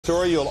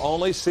Story you'll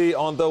only see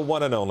on the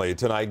one and only.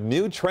 Tonight,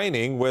 new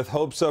training with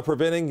hopes of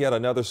preventing yet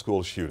another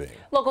school shooting.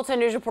 Local 10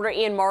 News reporter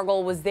Ian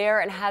Margol was there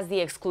and has the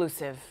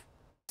exclusive.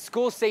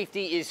 School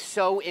safety is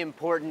so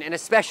important, and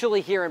especially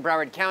here in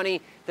Broward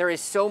County, there is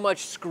so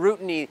much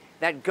scrutiny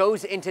that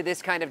goes into this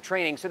kind of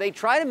training, so they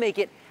try to make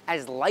it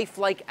as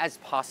lifelike as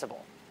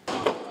possible.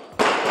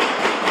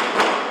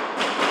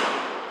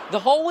 The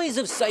hallways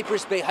of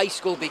Cypress Bay High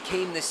School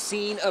became the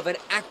scene of an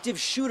active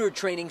shooter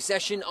training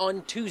session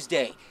on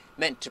Tuesday,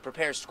 meant to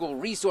prepare school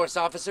resource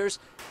officers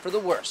for the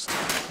worst.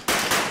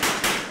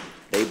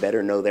 They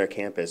better know their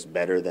campus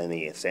better than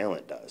the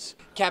assailant does.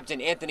 Captain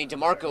Anthony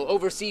DeMarco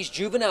oversees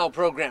juvenile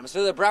programs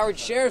for the Broward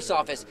Sheriff's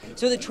Office,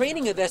 so the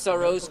training of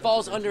SROs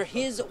falls under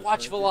his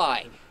watchful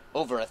eye.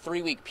 Over a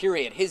 3-week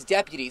period, his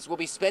deputies will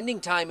be spending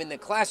time in the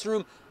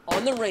classroom,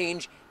 on the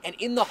range, and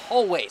in the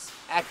hallways,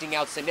 acting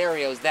out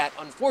scenarios that,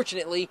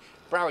 unfortunately,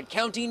 Broward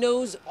County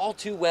knows all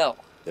too well.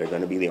 They're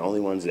going to be the only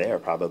ones there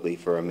probably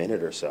for a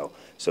minute or so.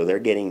 So they're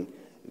getting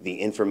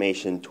the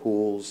information,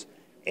 tools,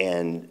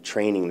 and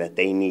training that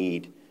they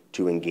need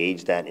to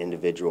engage that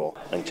individual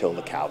until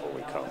the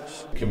cavalry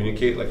comes.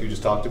 Communicate like you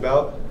just talked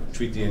about,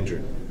 treat the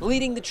injured.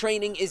 Leading the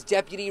training is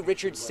Deputy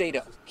Richard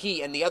Sato.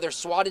 He and the other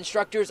SWAT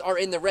instructors are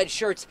in the red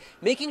shirts,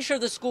 making sure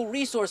the school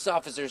resource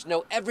officers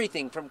know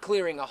everything from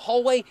clearing a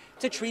hallway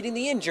to treating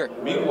the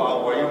injured.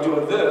 Meanwhile, while you're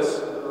doing this,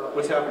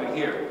 what's happening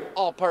here?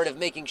 All part of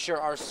making sure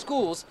our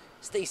schools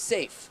stay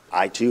safe.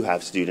 I too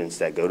have students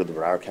that go to the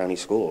Broward County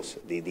schools.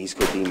 These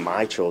could be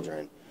my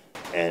children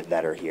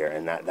that are here,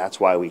 and that's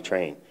why we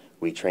train.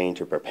 We train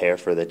to prepare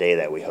for the day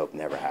that we hope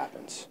never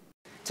happens.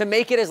 To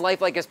make it as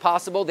lifelike as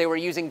possible, they were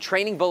using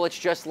training bullets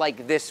just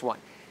like this one.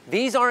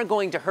 These aren't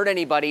going to hurt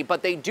anybody,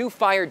 but they do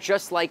fire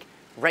just like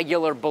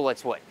regular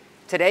bullets would.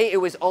 Today, it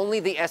was only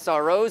the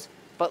SROs,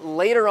 but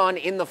later on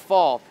in the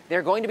fall,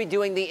 they're going to be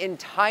doing the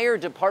entire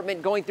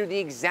department, going through the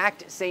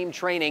exact same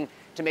training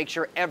to make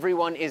sure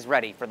everyone is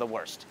ready for the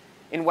worst.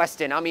 In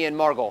Weston, I'm Ian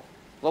Margol,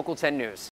 Local 10 News.